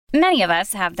Many of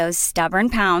us have those stubborn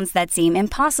pounds that seem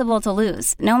impossible to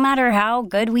lose, no matter how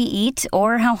good we eat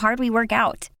or how hard we work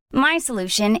out. My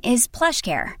solution is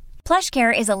PlushCare.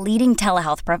 PlushCare is a leading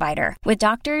telehealth provider with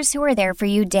doctors who are there for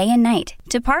you day and night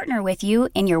to partner with you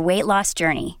in your weight loss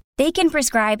journey. They can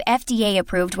prescribe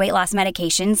FDA-approved weight loss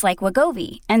medications like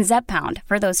Wegovy and Zepbound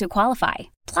for those who qualify.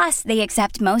 Plus, they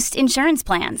accept most insurance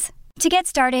plans. To get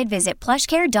started, visit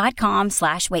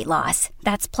plushcare.com/weightloss.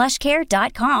 That's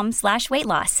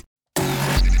plushcare.com/weightloss.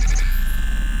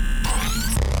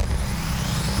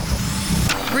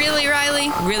 Really, Riley?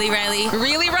 Really, Riley?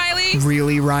 Really, Riley?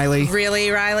 Really, Riley?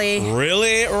 Really, Riley?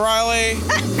 Really, Riley?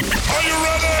 Are you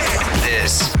ready?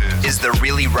 This is the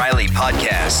Really Riley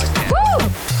podcast. Woo!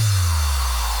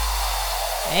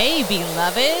 Hey,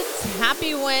 beloveds.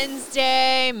 Happy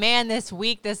Wednesday. Man, this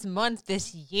week, this month,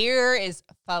 this year is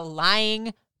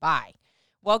flying by.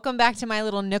 Welcome back to my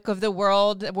little nook of the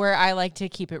world where I like to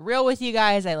keep it real with you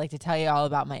guys. I like to tell you all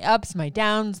about my ups, my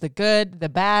downs, the good, the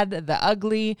bad, the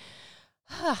ugly,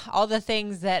 all the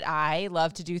things that I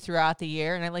love to do throughout the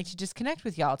year. And I like to just connect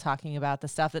with y'all talking about the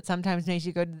stuff that sometimes makes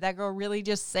you go, did that girl really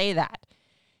just say that?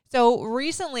 So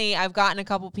recently I've gotten a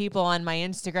couple people on my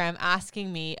Instagram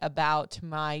asking me about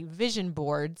my vision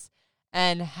boards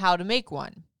and how to make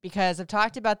one, because I've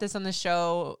talked about this on the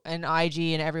show and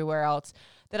IG and everywhere else,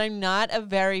 that I'm not a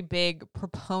very big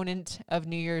proponent of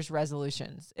New Year's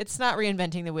resolutions. It's not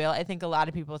reinventing the wheel. I think a lot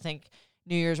of people think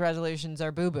New Year's resolutions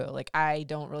are boo-boo. Like, I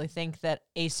don't really think that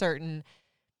a certain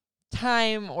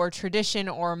time or tradition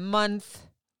or month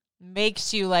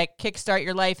makes you like kickstart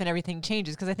your life and everything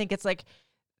changes, because I think it's like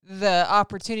the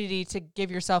opportunity to give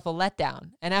yourself a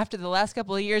letdown. And after the last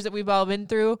couple of years that we've all been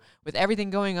through with everything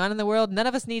going on in the world, none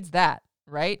of us needs that,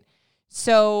 right?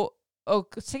 So I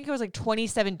think it was like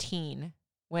 2017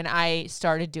 when I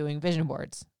started doing vision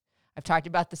boards. I've talked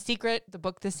about the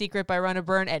book The Secret by Rhonda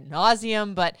Byrne ad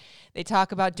nauseum, but they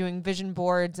talk about doing vision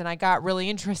boards, and I got really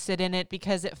interested in it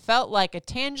because it felt like a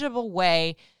tangible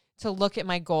way to look at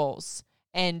my goals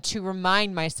and to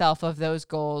remind myself of those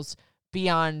goals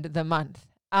beyond the month.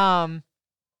 And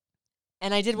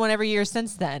I did one every year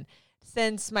since then.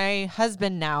 Since my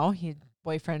husband now,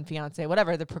 boyfriend, fiance,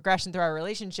 whatever, the progression through our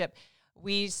relationship,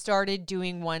 we started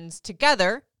doing ones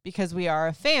together because we are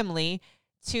a family,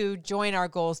 to join our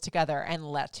goals together.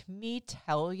 And let me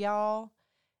tell y'all,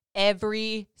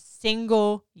 every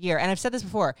single year, and I've said this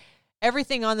before,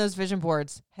 everything on those vision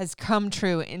boards has come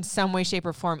true in some way, shape,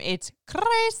 or form. It's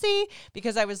crazy,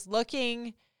 because I was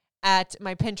looking at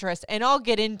my Pinterest, and I'll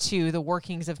get into the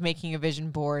workings of making a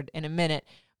vision board in a minute,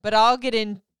 but I'll get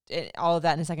into all of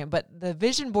that in a second. But the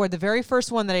vision board, the very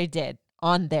first one that I did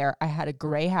on there, I had a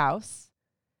gray house.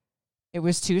 It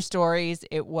was 2 stories.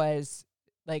 It was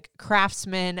like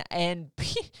craftsman and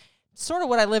sort of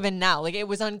what I live in now. Like, it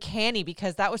was uncanny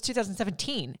because that was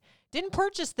 2017. Didn't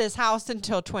purchase this house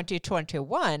until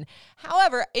 2021.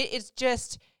 However, it's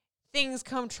just things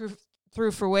come true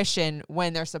through fruition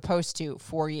when they're supposed to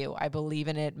for you. I believe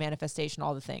in it, manifestation,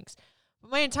 all the things.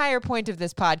 But my entire point of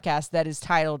this podcast that is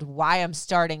titled Why I'm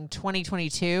Starting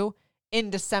 2022 in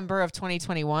December of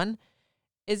 2021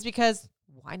 is because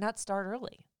why not start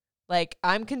early? Like,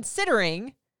 I'm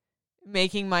considering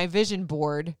making my vision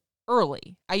board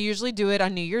early. I usually do it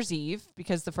on New Year's Eve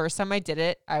because the first time I did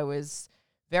it, I was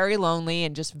very lonely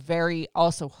and just very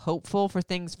also hopeful for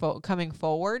things coming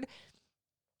forward.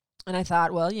 And I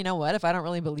thought, well, you know what? If I don't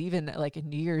really believe in like a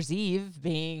New Year's Eve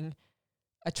being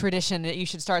a tradition that you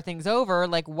should start things over,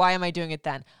 like, why am I doing it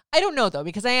then? I don't know, though,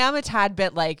 because I am a tad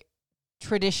bit like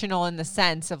traditional in the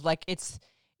sense of like it's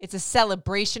a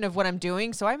celebration of what I'm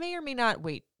doing. So I may or may not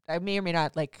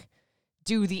like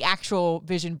do the actual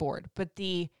vision board, but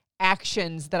the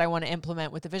actions that I want to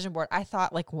implement with the vision board, I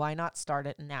thought, like, why not start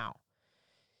it now?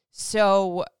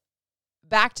 So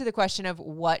back to the question of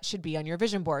what should be on your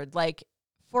vision board. Like,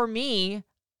 for me,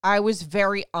 I was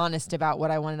very honest about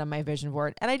what I wanted on my vision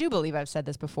board. And I do believe I've said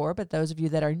this before, but those of you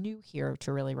that are new here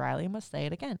to Really Riley, I must say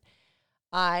it again.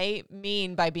 I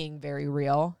mean, by being very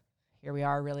real, here we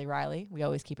are, Really Riley. We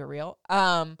always keep it real.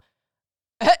 Some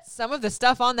of the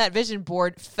stuff on that vision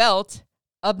board felt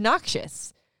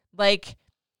obnoxious. Like,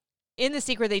 in The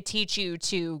Secret, they teach you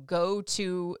to go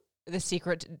to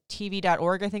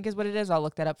thesecrettv.org, I think is what it is. I'll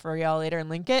look that up for y'all later and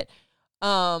link it.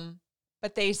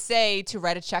 But they say to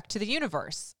write a check to the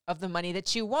universe of the money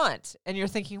that you want. And you're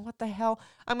thinking, what the hell?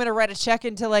 I'm going to write a check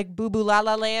into like boo-boo la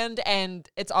la land and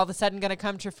it's all of a sudden going to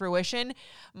come to fruition.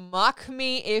 Mock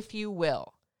me if you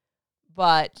will.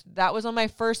 But that was on my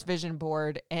first vision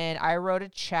board, and I wrote a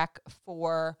check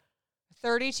for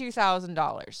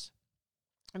 $32,000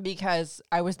 because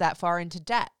I was that far into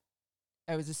debt.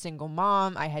 I was a single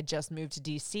mom. I had just moved to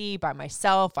DC by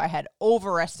myself. I had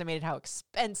overestimated how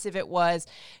expensive it was,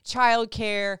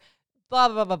 childcare, blah,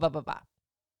 blah, blah, blah, blah, blah.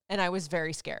 And I was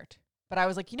very scared. But I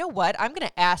was like, you know what? I'm going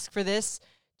to ask for this,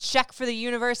 check for the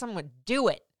universe. I'm going to do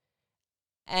it.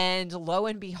 And lo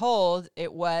and behold,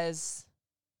 it was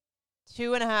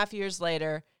 2.5 years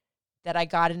later that I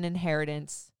got an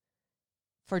inheritance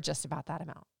for just about that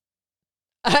amount.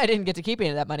 I didn't get to keep any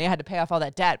of that money. I had to pay off all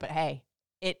that debt, but hey,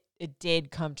 it did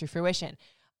come to fruition.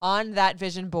 On that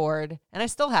vision board, and I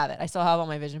still have it. I still have all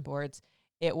my vision boards.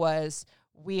 It was,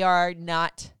 we are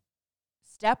not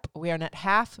step, we are not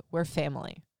half, we're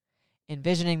family.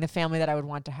 Envisioning the family that I would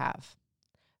want to have.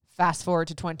 Fast forward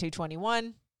to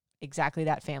 2021, exactly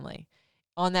that family.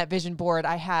 On that vision board,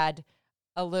 I had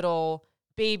a little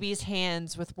baby's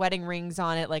hands with wedding rings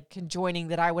on it, like conjoining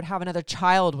that I would have another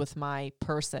child with my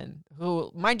person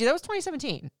who, mind you, that was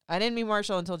 2017. I didn't meet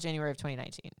Marshall until January of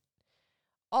 2019.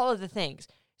 All of the things.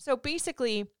 So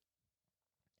basically,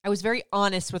 I was very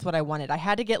honest with what I wanted. I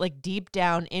had to get like deep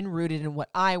down rooted in what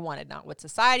I wanted, not what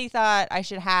society thought I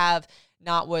should have,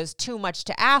 not was too much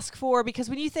to ask for. Because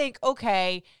when you think,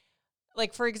 okay,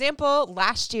 like for example,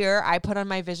 last year I put on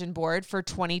my vision board for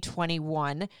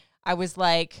 2021, I was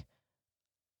like,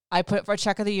 I put for a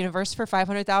check of the universe for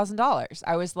 $500,000.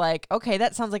 I was like, okay,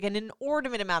 that sounds like an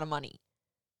inordinate amount of money,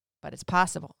 but it's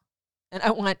possible. And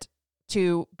I want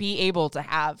to be able to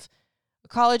have a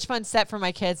college fund set for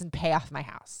my kids and pay off my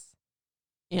house.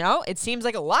 You know, it seems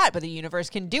like a lot, but the universe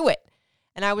can do it.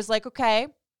 And I was like, okay,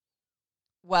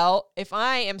 well, if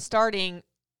I am starting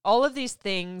all of these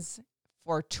things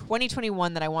for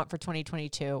 2021 that I want for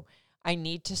 2022, I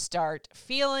need to start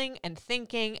feeling and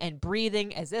thinking and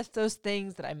breathing as if those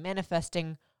things that I'm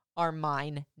manifesting are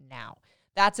mine now.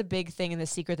 That's a big thing in The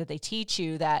Secret that they teach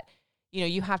you, that, you know,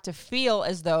 you have to feel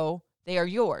as though they are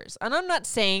yours. And I'm not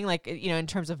saying like, you know, in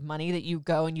terms of money that you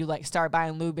go and you like start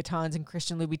buying Louboutins and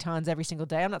Christian Louboutins every single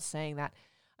day. I'm not saying that.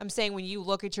 I'm saying when you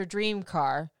look at your dream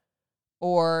car,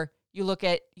 or you look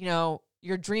at, you know,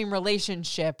 your dream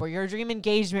relationship or your dream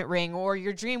engagement ring or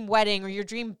your dream wedding or your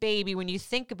dream baby, when you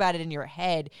think about it in your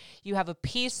head, you have a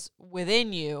peace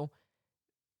within you.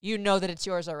 You know that it's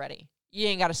yours already. You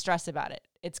ain't got to stress about it.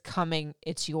 It's coming.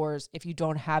 It's yours if you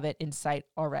don't have it in sight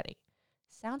already.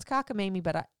 Sounds cockamamie,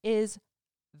 but it is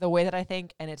the way that I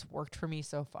think, and it's worked for me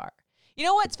so far. You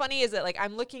know what's funny is that, like,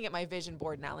 I'm looking at my vision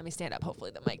board now. Let me stand up.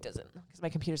 Hopefully the mic doesn't, because my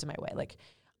computer's in my way. Like,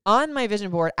 on my vision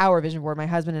board, our vision board, my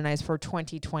husband and I's for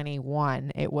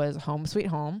 2021, it was home sweet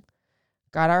home.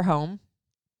 Got our home.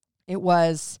 It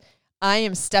was, I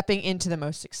am stepping into the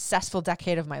most successful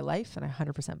decade of my life, and I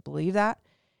 100% believe that.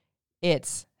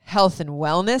 It's health and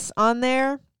wellness on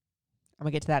there. I'm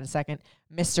going to get to that in a second.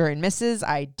 Mr. and Mrs.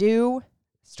 I Do.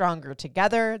 Stronger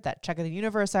Together, that check of the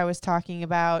universe I was talking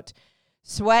about.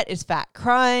 Sweat is Fat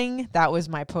Crying. That was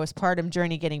my postpartum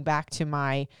journey, getting back to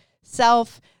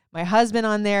myself. My husband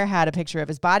on there had a picture of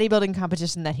his bodybuilding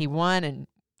competition that he won. And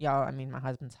y'all, I mean, my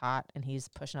husband's hot and he's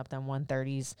pushing up them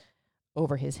 130s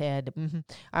over his head.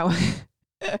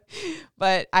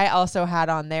 But I also had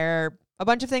on there a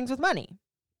bunch of things with money.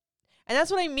 And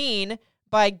that's what I mean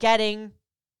by getting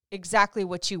exactly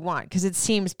what you want, because it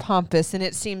seems pompous and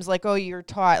it seems like, oh, you're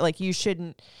taught like you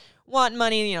shouldn't want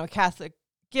money, you know, Catholic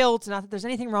guilt. Not that there's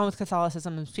anything wrong with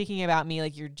Catholicism. I'm speaking about me,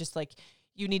 like you're just like,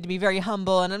 you need to be very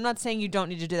humble. And I'm not saying you don't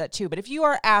need to do that too, but if you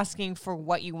are asking for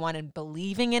what you want and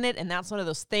believing in it, and that's one of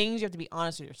those things, you have to be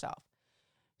honest with yourself.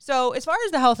 So as far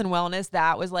as the health and wellness,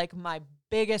 that was like my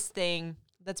biggest thing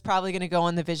that's probably going to go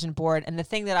on the vision board, and the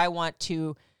thing that I want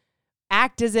to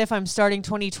act as if I'm starting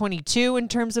 2022 in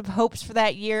terms of hopes for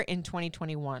that year in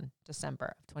 2021,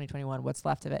 December of 2021, what's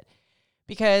left of it.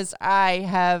 Because I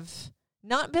have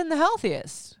not been the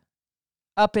healthiest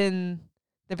up in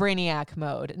the brainiac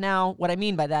mode. Now, what I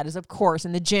mean by that is, of course,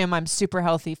 in the gym, I'm super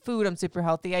healthy. Food, I'm super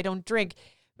healthy. I don't drink.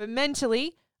 But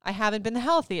mentally, I haven't been the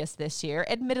healthiest this year,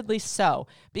 admittedly so,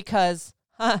 because,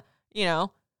 you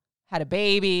know, had a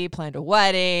baby, planned a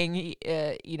wedding,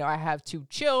 you know, I have 2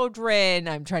 children,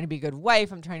 I'm trying to be a good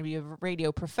wife, I'm trying to be a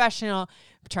radio professional,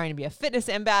 I'm trying to be a fitness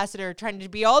ambassador, trying to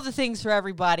be all the things for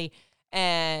everybody,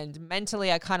 and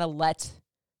mentally I kind of let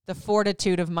the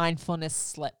fortitude of mindfulness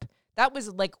slip. That was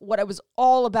like what I was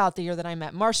all about the year that I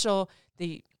met Marshall,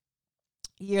 the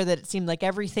year that it seemed like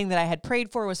everything that I had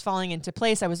prayed for was falling into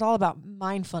place. I was all about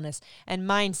mindfulness and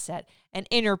mindset and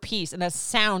inner peace. And that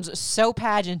sounds so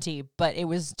pageanty, but it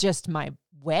was just my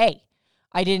way.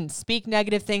 I didn't speak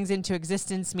negative things into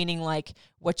existence, meaning like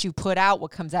what you put out,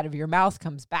 what comes out of your mouth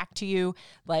comes back to you.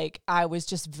 Like I was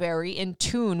just very in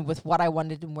tune with what I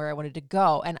wanted and where I wanted to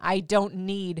go. And I don't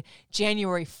need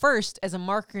January 1st as a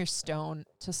marker stone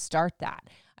to start that.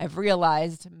 I've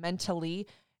realized mentally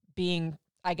being,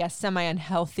 I guess,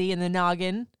 semi-unhealthy in the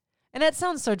noggin. And that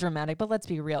sounds so dramatic, but let's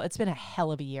be real. It's been a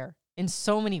hell of a year in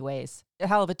so many ways, a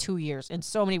hell of a 2 years in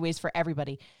so many ways for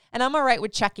everybody. And I'm all right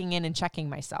with checking in and checking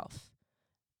myself.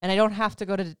 And I don't have to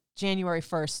go to January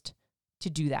 1st to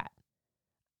do that.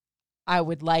 I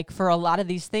would like for a lot of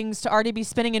these things to already be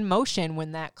spinning in motion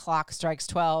when that clock strikes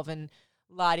 12 and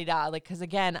la-di-da. Like, because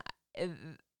again,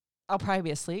 I'll probably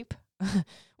be asleep when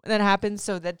that happens.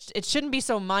 So that it shouldn't be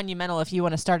so monumental if you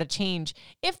want to start a change.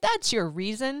 If that's your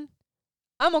reason,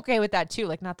 I'm okay with that too.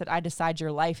 Like, not that I decide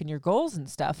your life and your goals and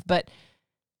stuff, but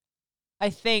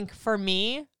I think for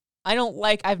me,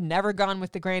 I've never gone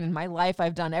with the grain in my life.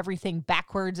 I've done everything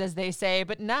backwards, as they say,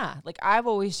 but like I've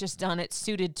always just done it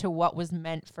suited to what was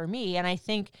meant for me. And I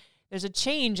think there's a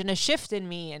change and a shift in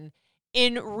me and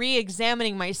in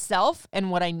re-examining myself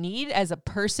and what I need as a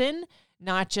person,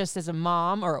 not just as a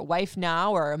mom or a wife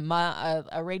now or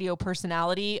a radio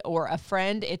personality or a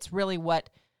friend. It's really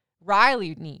what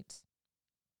Riley needs.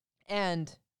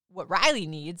 And what Riley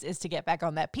needs is to get back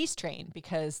on that peace train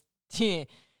because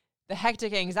the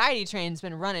hectic anxiety train's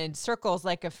been running in circles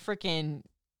like a freaking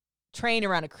train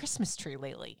around a Christmas tree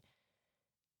lately.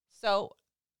 So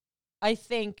I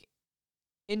think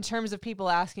in terms of people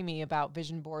asking me about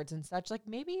vision boards and such, like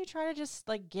maybe you try to just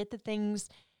like get the things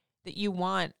that you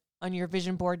want on your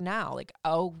vision board now. Like,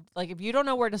 if you don't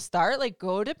know where to start, like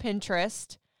go to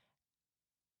Pinterest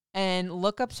and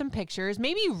look up some pictures.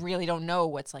 Maybe you really don't know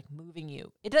what's like moving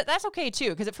you. That's okay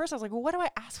too. Because at first I was like, well, what do I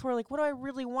ask for? Like, what do I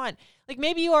really want? Like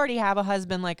maybe you already have a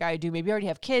husband like I do. Maybe you already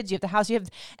have kids. You have the house. You have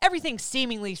everything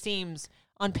seemingly seems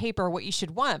on paper what you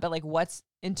should want. But like what's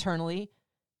internally,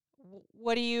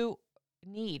 what do you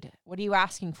need? What are you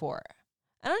asking for?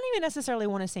 I don't even necessarily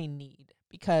want to say need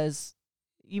because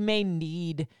you may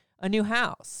need a new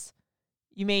house.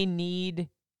 You may need,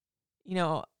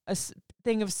 a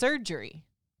thing of surgery.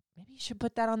 Maybe you should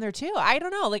put that on there too. I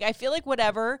don't know. Like, I feel like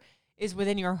whatever is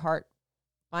within your heart,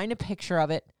 find a picture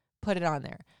of it, put it on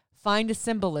there. Find a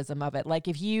symbolism of it. Like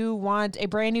if you want a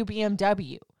brand new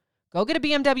BMW, go get a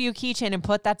BMW keychain and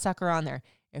put that sucker on there.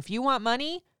 If you want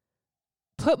money,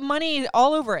 put money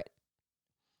all over it.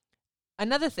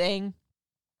 Another thing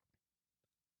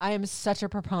I am such a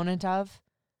proponent of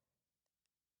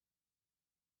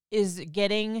is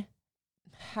getting,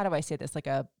 how do I say this? Like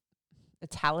a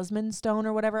talisman stone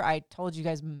or whatever. I told you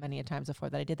guys many a times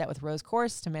before that I did that with Rose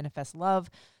Course to manifest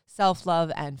love,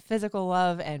 self-love, and physical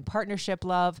love, and partnership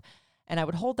love. And I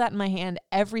would hold that in my hand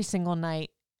every single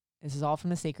night. This is all from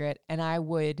The Secret. And I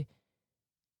would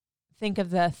think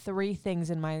of the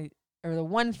the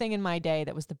one thing in my day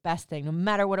that was the best thing, no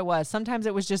matter what it was. Sometimes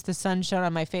it was just the sun shone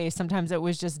on my face. Sometimes it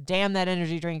was just, damn, that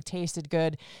energy drink tasted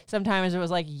good. Sometimes it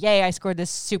was like, yay, I scored this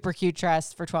super cute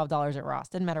dress for $12 at Ross.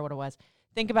 Didn't matter what it was.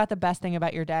 Think about the best thing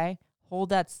about your day. Hold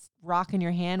that rock in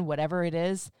your hand, whatever it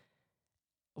is,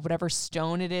 whatever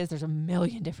stone it is. There's a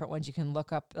million different ones you can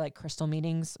look up, like crystal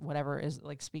meanings, whatever is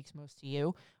like speaks most to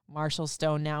you. Marshall's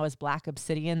stone now is black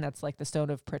obsidian. That's like the stone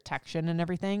of protection and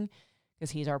everything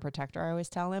because he's our protector, I always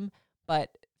tell him. But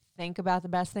think about the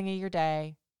best thing of your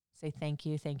day. Say thank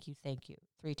you, thank you, thank you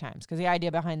 3 times. Because the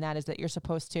idea behind that is that you're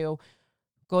supposed to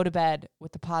go to bed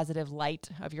with the positive light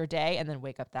of your day and then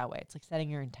wake up that way. It's like setting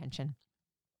your intention.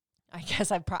 I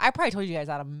guess I probably told you guys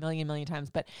that a million times,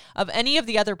 but of any of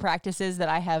the other practices that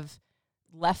I have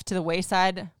left to the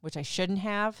wayside, which I shouldn't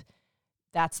have,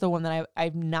 that's the one that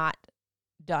I've not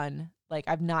done. Like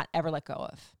I've not ever let go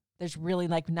of. There's really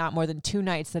like not more than 2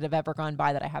 nights that have ever gone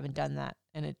by that I haven't done that.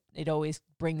 And it always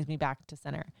brings me back to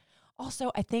center. Also,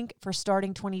 I think for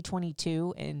starting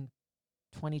 2022 and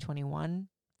 2021,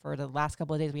 for the last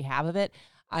couple of days we have of it,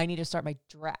 I need to start my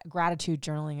gratitude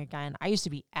journaling again. I used to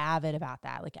be avid about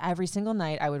that. Like every single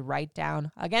night I would write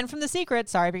down, again from The Secret,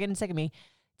 sorry if you're getting sick of me,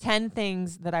 10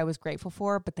 things that I was grateful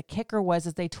for. But the kicker was,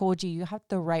 as they told you have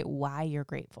to write why you're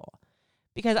grateful.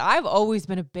 Because I've always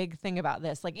been a big thing about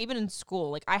this. Like even in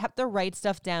school, like I have to write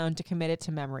stuff down to commit it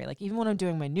to memory. Like even when I'm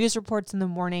doing my news reports in the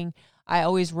morning, I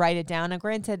always write it down. Now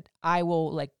granted, I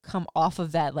will like come off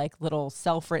of that like little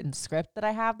self-written script that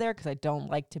I have there because I don't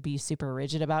like to be super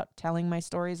rigid about telling my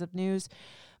stories of news.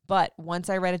 But once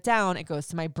I write it down, it goes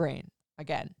to my brain.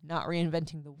 Again, not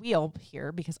reinventing the wheel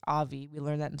here because we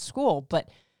learned that in school, but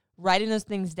writing those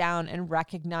things down and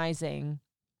recognizing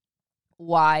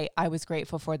why I was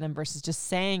grateful for them versus just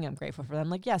saying I'm grateful for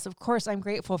them. Like, yes, of course I'm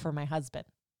grateful for my husband.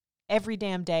 every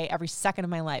damn day, every second of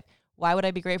my life. Why would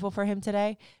I be grateful for him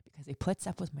today? Because he puts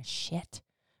up with my shit.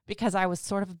 Because I was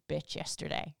sort of a bitch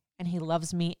yesterday. And he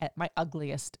loves me at my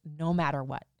ugliest, no matter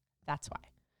what. That's why.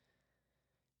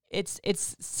 It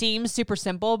seems super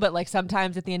simple, but like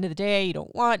sometimes at the end of the day, you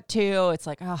don't want to. It's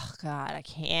like, oh God, I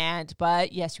can't.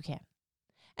 But yes, you can.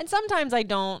 And sometimes I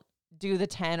don't do the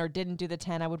 10 or didn't do the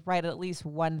 10. I would write at least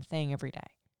one thing every day.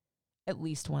 At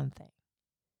least one thing.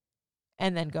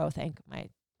 And then go thank my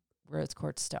rose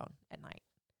quartz stone at night.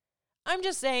 I'm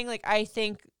just saying, like, I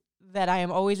think that I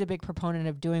am always a big proponent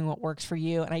of doing what works for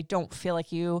you. And I don't feel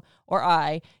like you or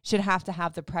I should have to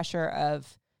have the pressure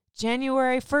of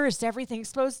January 1st, everything's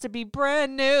supposed to be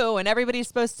brand new and everybody's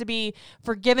supposed to be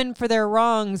forgiven for their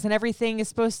wrongs and everything is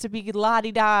supposed to be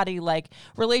la-di-da-di, like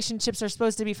relationships are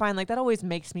supposed to be fine. Like that always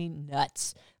makes me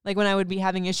nuts. Like when I would be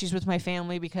having issues with my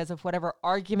family because of whatever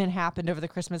argument happened over the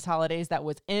Christmas holidays that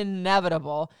was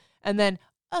inevitable. And then,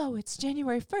 oh, it's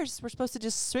January 1st. We're supposed to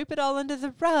just sweep it all under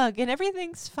the rug and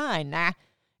everything's fine. Nah.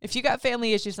 If you got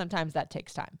family issues, sometimes that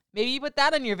takes time. Maybe you put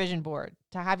that on your vision board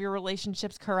to have your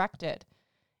relationships corrected.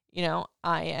 You know,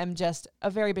 I am just a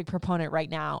very big proponent right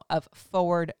now of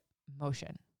forward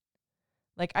motion.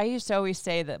 Like I used to always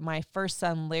say that my first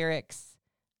son lyrics,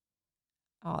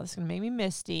 oh, this is going to make me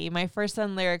misty. My first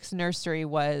son lyrics nursery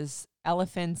was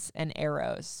elephants and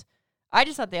arrows. I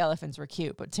just thought the elephants were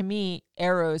cute, but to me,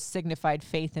 arrows signified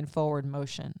faith and forward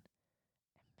motion.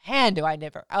 Man, do I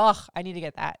never, I need to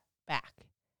get that back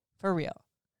for real.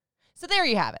 So there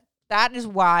you have it. That is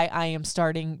why I am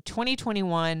starting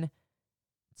 2021.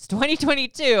 It's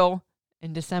 2022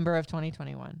 in December of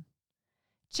 2021.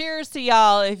 Cheers to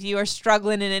y'all if you are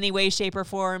struggling in any way, shape, or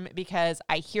form, because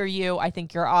I hear you. I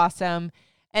think you're awesome.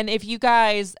 And if you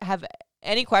guys have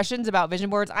any questions about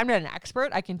vision boards, I'm not an expert.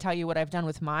 I can tell you what I've done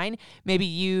with mine. Maybe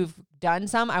you've done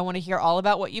some. I want to hear all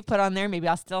about what you've put on there. Maybe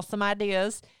I'll steal some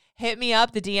ideas. Hit me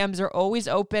up. The DMs are always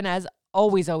open, as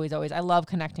always, always, always. I love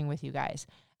connecting with you guys.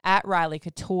 At Riley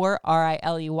Couture,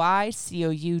 RILEYCOUTURE.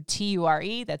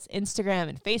 That's Instagram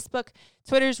and Facebook.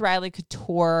 Twitter's Riley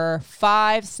Couture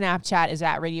 5. Snapchat is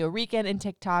at Radio Rican. And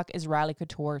TikTok is Riley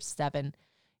Couture 7.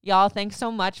 Y'all, thanks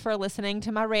so much for listening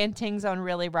to my rantings on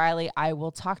Really Riley. I will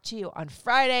talk to you on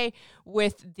Friday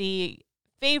with the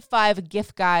Fave 5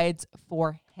 gift guides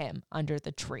for him under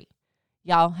the tree.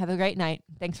 Y'all, have a great night.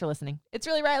 Thanks for listening. It's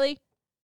Really Riley.